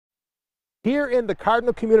Here in the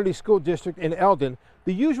Cardinal Community School District in Eldon,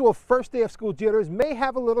 the usual first day of school jitters may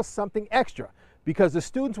have a little something extra because the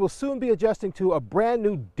students will soon be adjusting to a brand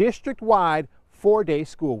new district-wide 4-day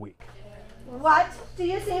school week. What do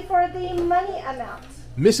you say for the money amount?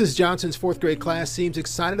 Mrs. Johnson's 4th grade class seems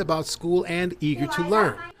excited about school and eager to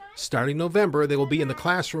learn. Starting November, they will be in the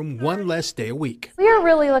classroom one less day a week. We are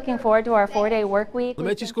really looking forward to our 4-day work week.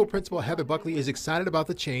 Elementary school principal Heather Buckley is excited about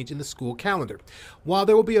the change in the school calendar. While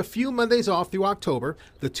there will be a few Mondays off through October,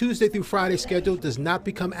 the Tuesday through Friday schedule does not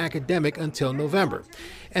become academic until November.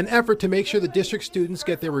 An effort to make sure the district students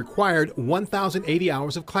get their required 1,080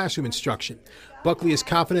 hours of classroom instruction. Buckley is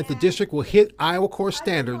confident the district will hit Iowa Core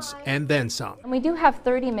standards and then some. We do have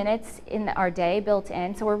 30 minutes in our day built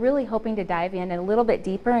in, so we're really hoping to dive in a little bit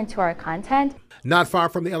deeper into our content. Not far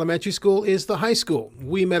from the elementary school is the high school.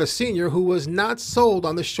 We met a senior who was not sold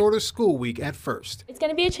on the shorter school week at first. It's going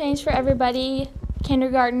to be a change for everybody,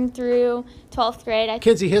 kindergarten through 12th grade.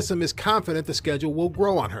 Kinsey Hissam is confident the schedule will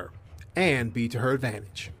grow on her and be to her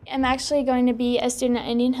advantage. I'm actually going to be a student at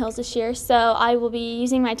Indian Hills this year, so I will be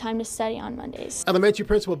using my time to study on Mondays. Elementary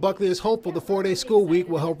Principal Buckley is hopeful the 4-day school week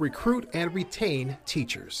will help recruit and retain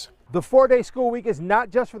teachers. The 4-day school week is not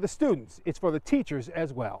just for the students, it's for the teachers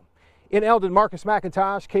as well. In Eldon, Marcus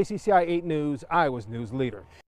McIntosh, KCCI 8 News, Iowa's news leader.